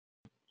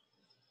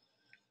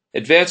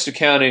Advanced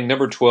Accounting,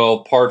 number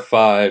 12, part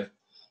 5,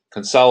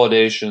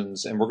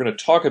 Consolidations, and we're going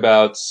to talk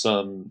about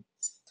some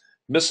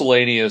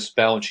miscellaneous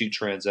balance sheet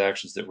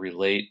transactions that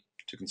relate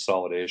to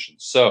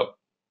consolidations. So,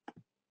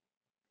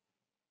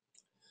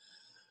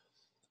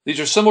 these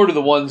are similar to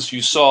the ones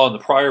you saw in the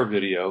prior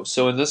video.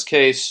 So in this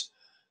case,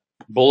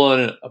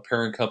 Bullen, a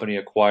parent company,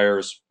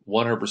 acquires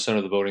 100%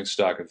 of the voting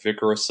stock of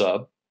Vicker, a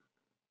sub.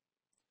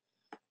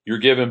 You're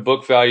given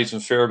book values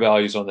and fair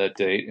values on that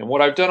date. And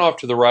what I've done off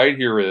to the right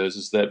here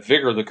is that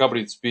Vicker, the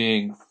company that's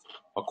being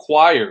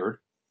acquired,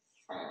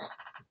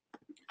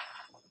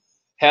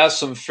 has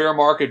some fair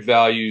market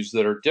values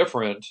that are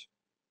different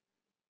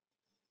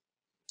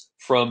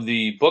from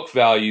the book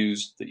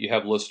values that you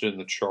have listed in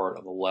the chart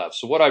on the left.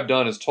 So what I've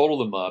done is total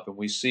them up, and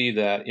we see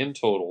that in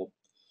total,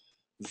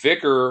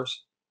 Vicker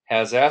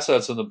has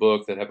assets in the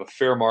book that have a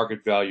fair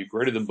market value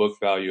greater than book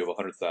value of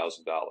 $100,000.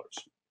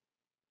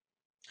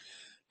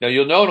 Now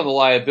you'll note on the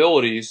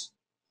liabilities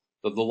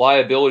that the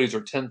liabilities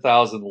are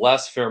 $10,000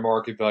 less fair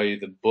market value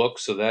than book,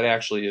 so that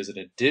actually is an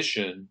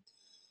addition.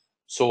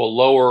 So a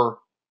lower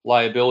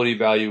liability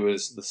value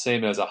is the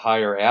same as a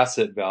higher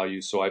asset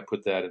value, so I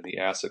put that in the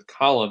asset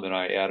column and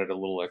I added a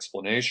little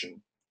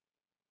explanation.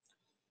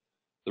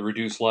 The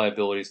reduced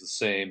liability is the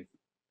same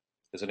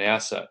as an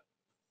asset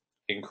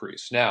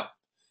increase. Now,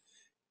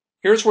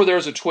 here's where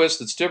there's a twist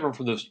that's different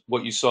from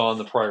what you saw in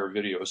the prior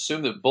video.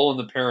 Assume that Bullen,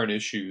 the parent,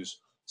 issues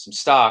some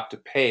stock to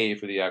pay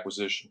for the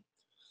acquisition.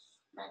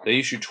 They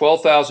issue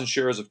 12,000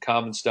 shares of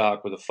common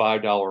stock with a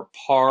 $5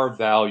 par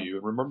value.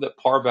 And remember that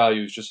par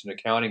value is just an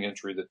accounting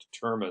entry that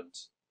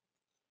determines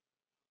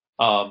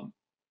how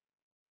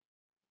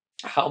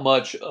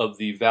much of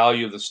the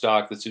value of the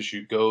stock that's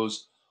issued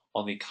goes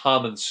on the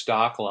common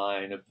stock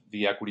line of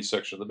the equity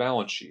section of the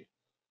balance sheet.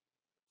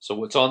 So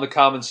what's on the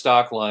common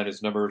stock line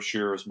is number of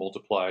shares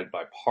multiplied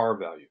by par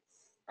value.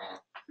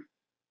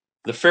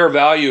 The fair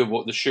value of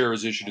what the share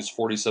is issued is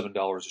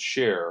 $47 a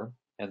share,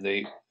 and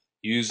they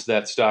use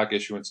that stock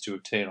issuance to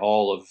obtain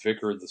all of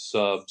Vicker the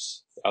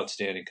sub's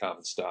outstanding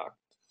common stock.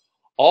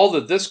 All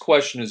that this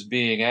question is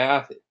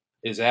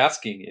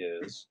asking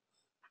is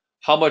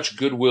how much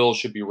goodwill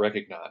should be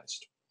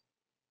recognized.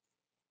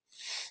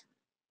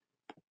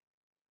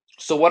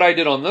 So what I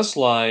did on this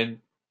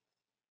line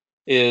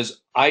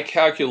is I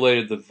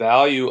calculated the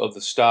value of the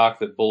stock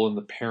that Bullen,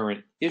 the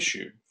parent,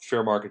 issued,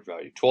 fair market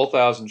value,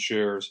 12,000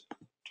 shares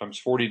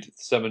times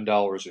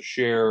 $47 a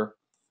share,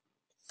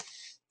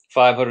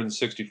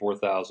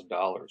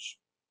 $564,000.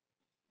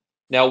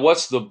 Now,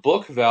 what's the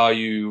book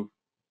value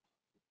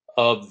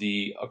of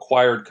the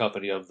acquired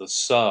company, of the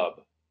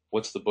sub?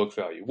 What's the book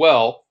value?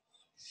 Well,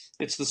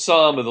 it's the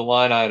sum of the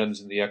line items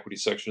in the equity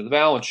section of the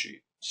balance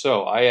sheet.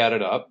 So I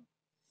added up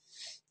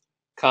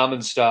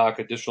common stock,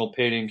 additional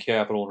paid-in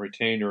capital, and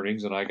retained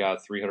earnings, and I got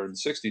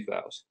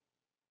 $360,000.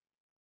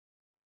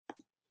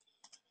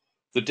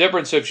 The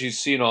difference, as you've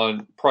seen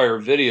on prior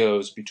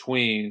videos,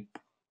 between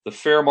the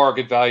fair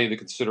market value of the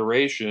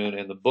consideration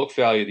and the book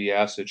value of the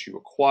assets you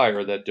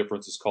acquire, that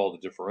difference is called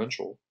the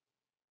differential.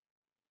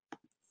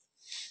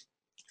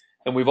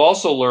 And we've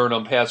also learned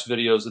on past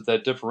videos that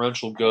that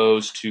differential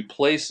goes to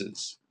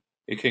places.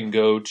 It can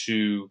go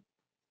to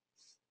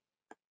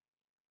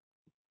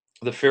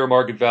the fair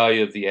market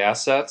value of the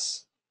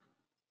assets,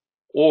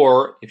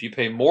 or if you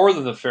pay more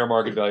than the fair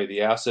market value of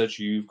the assets,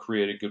 you've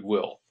created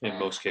goodwill in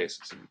most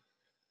cases.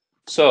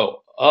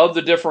 So, of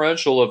the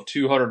differential of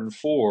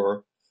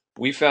 204,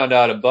 we found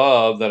out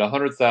above that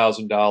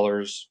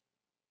 $100,000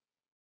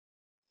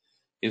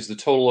 is the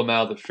total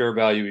amount that fair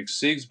value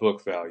exceeds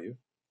book value.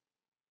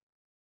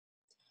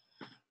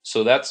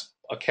 So that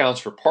accounts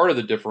for part of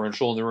the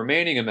differential, and the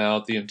remaining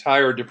amount, the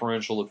entire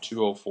differential of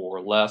 204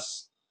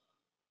 less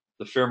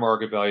the fair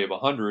market value of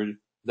 100,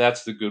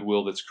 that's the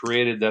goodwill that's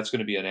created. That's going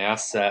to be an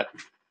asset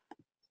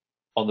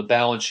on the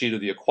balance sheet of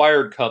the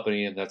acquired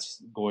company, and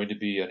that's going to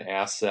be an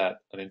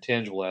asset, an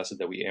intangible asset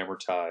that we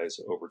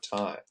amortize over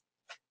time.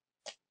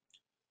 A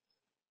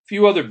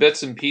few other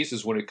bits and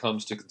pieces when it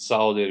comes to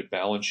consolidated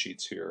balance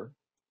sheets here.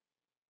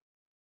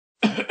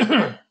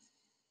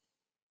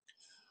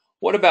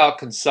 What about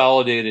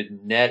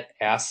consolidated net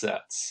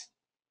assets?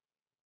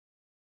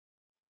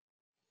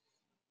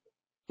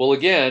 Well,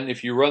 again,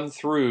 if you run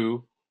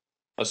through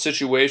a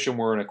situation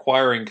where an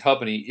acquiring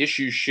company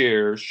issues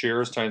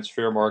shares times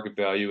fair market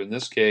value, in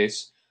this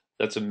case,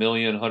 that's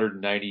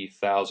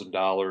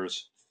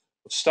 $1,190,000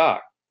 of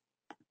stock.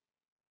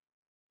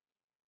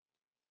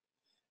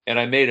 And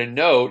I made a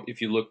note, if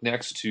you look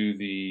next to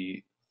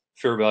the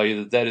fair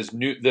value, that is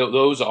new.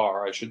 Those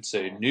are, I should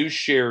say, new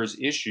shares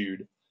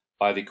issued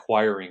by the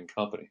acquiring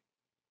company.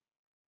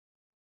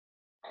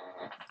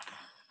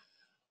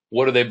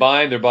 What are they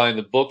buying? They're buying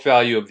the book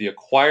value of the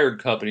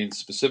acquired company, and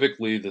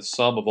specifically the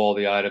sum of all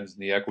the items in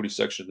the equity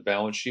section of the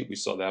balance sheet. We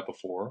saw that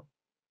before.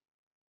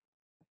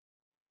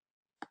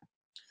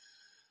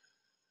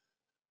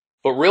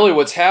 But really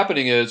what's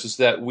happening is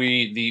that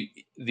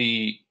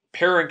the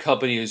parent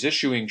company is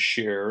issuing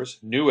shares,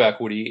 new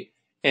equity,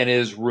 and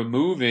is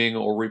removing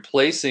or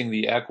replacing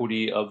the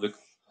equity of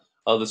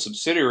of the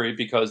subsidiary,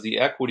 because the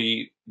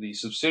equity, the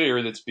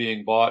subsidiary that's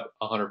being bought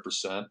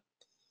 100%,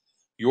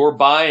 you're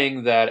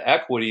buying that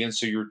equity, and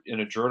so you're in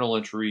a journal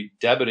entry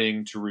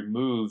debiting to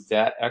remove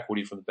that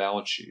equity from the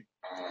balance sheet.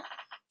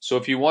 So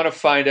if you want to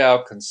find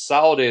out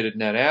consolidated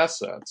net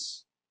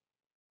assets,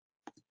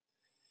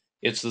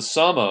 it's the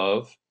sum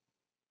of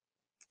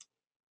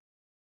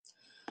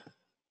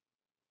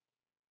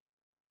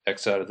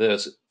X out of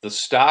this, the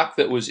stock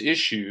that was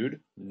issued,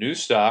 new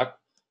stock,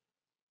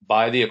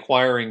 by the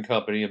acquiring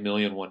company,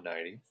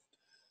 $1,190,000.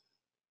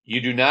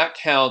 You do not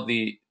count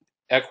the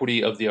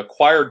equity of the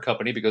acquired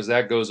company because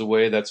that goes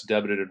away, that's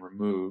debited and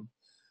removed.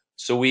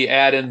 So we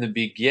add in the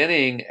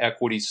beginning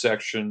equity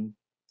section,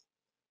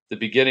 the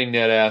beginning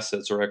net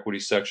assets or equity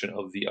section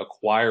of the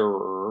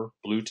acquirer,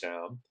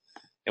 Bluetown,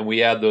 and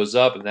we add those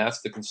up, and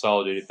that's the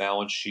consolidated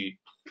balance sheet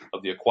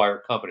of the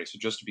acquired company. So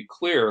just to be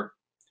clear,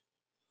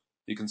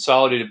 the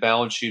consolidated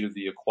balance sheet of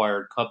the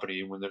acquired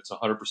company, when it's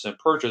 100%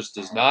 purchase,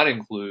 does not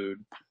include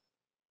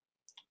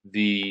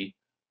the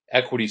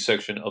equity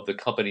section of the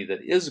company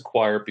that is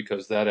acquired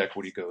because that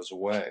equity goes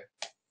away.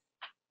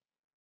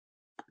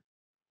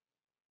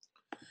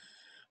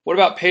 What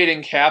about paid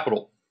in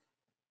capital?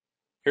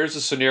 Here's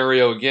a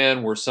scenario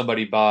again where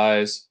somebody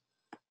buys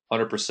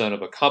 100%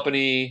 of a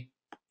company.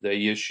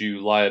 They issue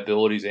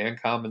liabilities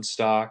and common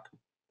stock.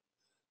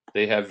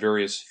 They have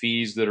various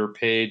fees that are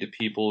paid to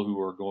people who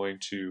are going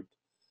to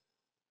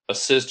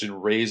assist in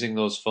raising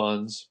those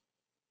funds.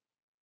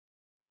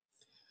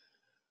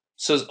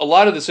 So a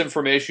lot of this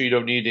information you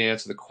don't need to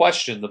answer the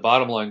question. The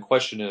bottom line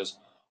question is,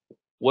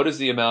 what is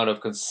the amount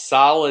of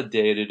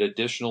consolidated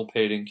additional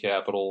paid in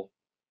capital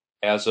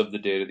as of the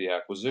date of the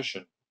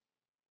acquisition?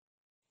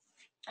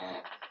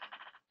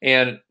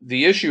 And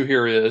the issue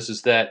here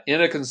is that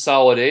in a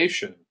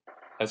consolidation,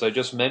 as I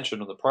just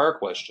mentioned on the prior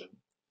question,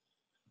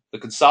 the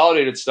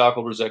consolidated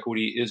stockholders'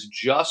 equity is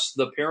just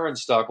the parent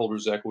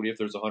stockholders' equity if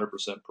there's 100%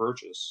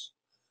 purchase.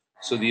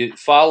 So it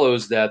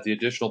follows that the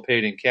additional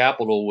paid in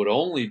capital would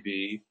only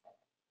be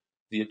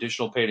the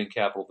additional paid in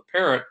capital of the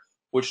parent,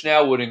 which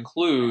now would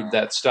include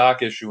that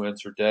stock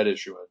issuance or debt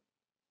issuance,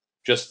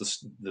 just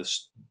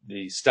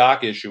the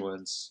stock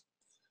issuance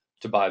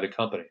to buy the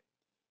company.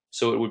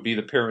 So it would be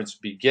the parent's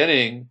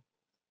beginning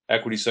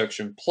equity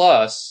section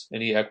plus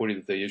any equity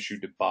that they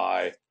issued to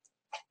buy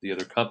the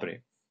other company.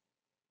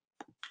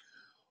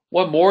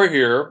 One more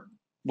here.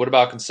 What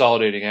about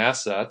consolidating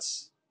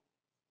assets?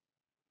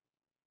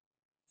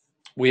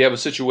 We have a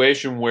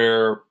situation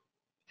where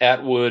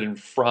Atwood and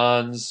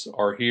Franz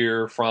are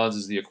here. Franz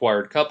is the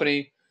acquired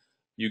company.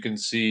 You can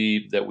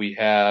see that we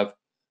have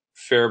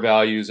fair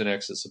values in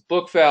excess of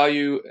book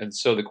value. And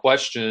so the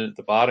question at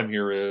the bottom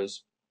here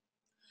is,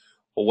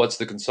 well, what's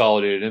the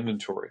consolidated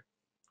inventory?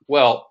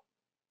 Well,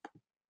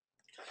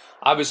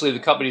 obviously the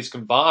companies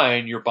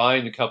combined, you're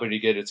buying the company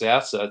to get its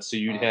assets. So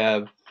you'd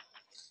have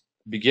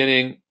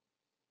beginning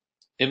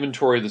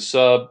inventory of the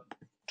sub,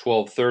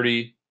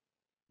 1230,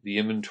 the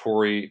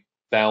inventory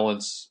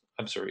balance,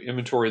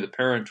 inventory of the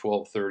parent,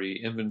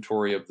 1230,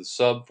 inventory of the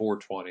sub,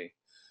 420.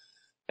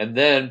 And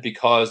then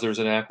because there's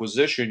an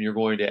acquisition, you're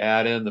going to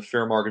add in the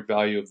fair market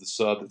value of the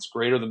sub that's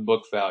greater than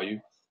book value.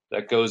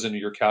 That goes into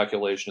your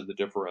calculation of the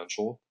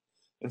differential.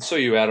 And so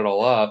you add it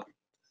all up,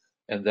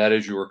 and that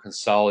is your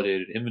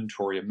consolidated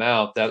inventory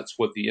amount. That's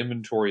what the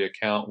inventory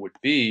account would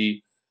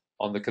be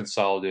on the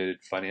consolidated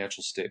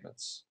financial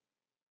statements.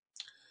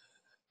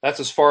 That's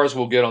as far as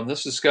we'll get on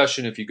this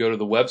discussion. If you go to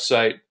the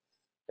website,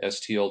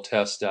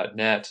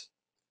 stltest.net,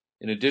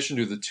 in addition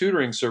to the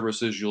tutoring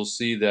services, you'll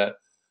see that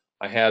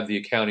I have the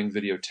accounting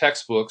video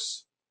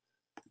textbooks.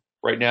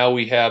 Right now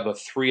we have a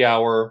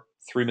 3-hour,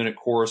 3-minute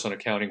course on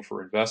accounting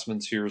for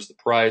investments. Here's the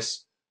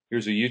price.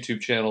 Here's a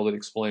YouTube channel that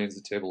explains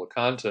the table of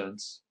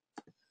contents.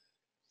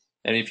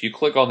 And if you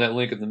click on that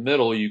link in the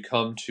middle, you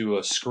come to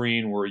a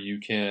screen where you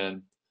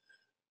can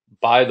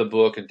buy the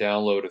book and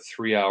download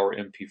a 3-hour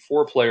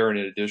MP4 player. And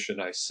in addition,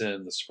 I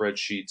send the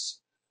spreadsheets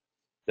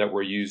that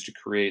were used to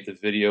create the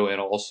video and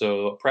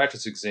also a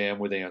practice exam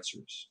with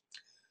answers.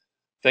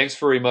 Thanks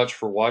very much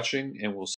for watching, and we'll see you